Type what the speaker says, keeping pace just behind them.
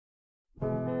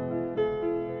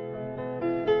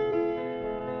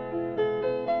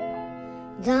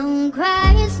Don't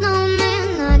cry,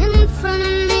 snowman, not in front of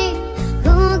me.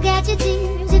 Who'll get your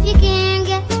tears if you can't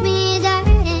catch me,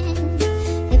 darling?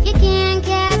 If you can't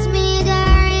catch me,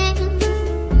 darling.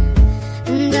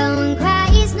 Don't cry,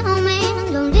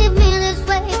 snowman, don't leave me this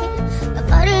way. A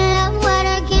bottle of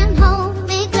water can't hold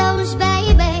me close,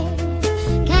 baby.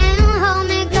 Can't hold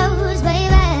me close,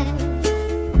 baby.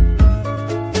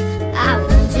 I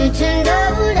want you to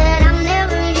know that I'm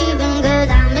never leaving, 'cause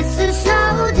I miss the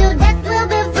snow till death will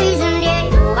be freezing. Yeah,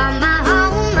 you are my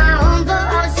home for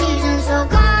all seasons. So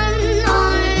come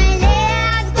on,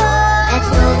 let's go. Let's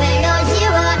go below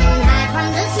zero and hide from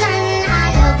the sun. I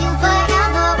love you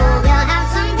forever, oh, we'll have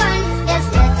some fun. Yes,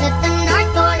 let's hit the North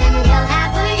Pole and we'll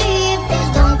𝐿𝐻𝐈𝐍𝐿. Please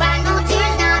don't cry no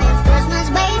tears now, it's Christmas,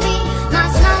 baby. My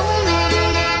snowman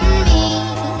and me.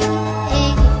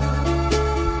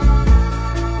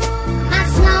 My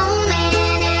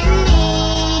snowman and me,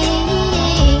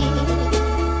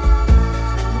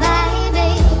 baby.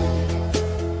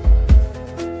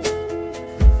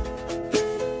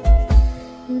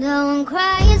 Don't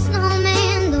cry,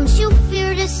 snowman, don't you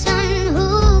fear the sun.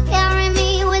 Who'll carry me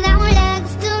without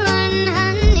legs to run,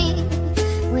 honey?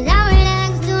 Without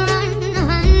legs to run,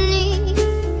 honey.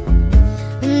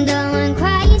 Don't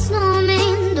cry,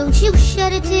 snowman, don't you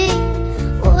shed a tear.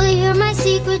 Oh, hear my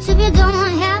secrets if you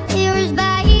don't have ears back.